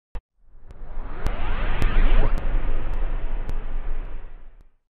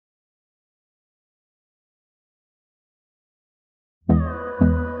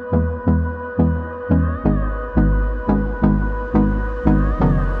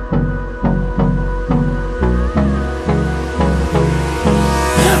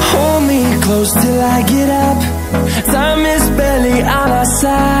close till I get up. Time is barely on our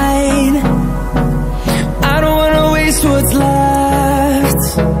side. I don't wanna waste what's left.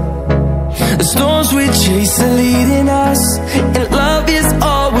 The storms we chase are leading us, and love is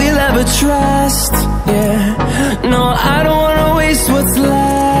all we'll ever trust. Yeah, no, I don't wanna waste what's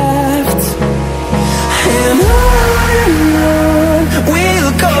left. And on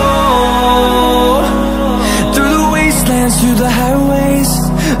we'll go, through the wastelands, through the highways,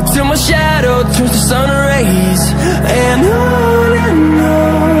 till my shadow turns to sun rays. And on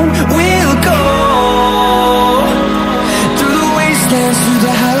we'll go, through the wastelands, through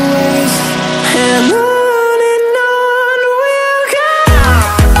the highways, and on we'll go.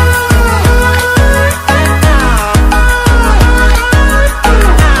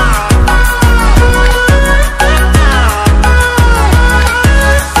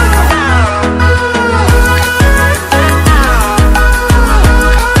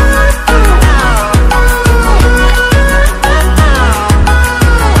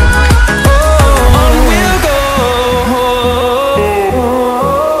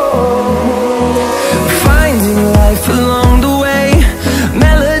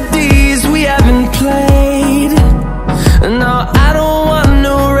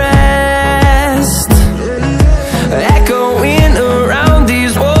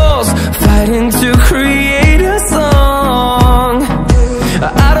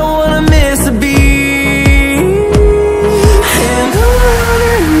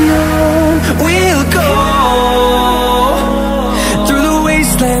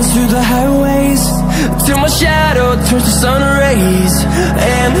 Through the highways, till my shadow turns to sun rays.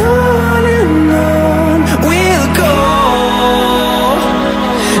 And on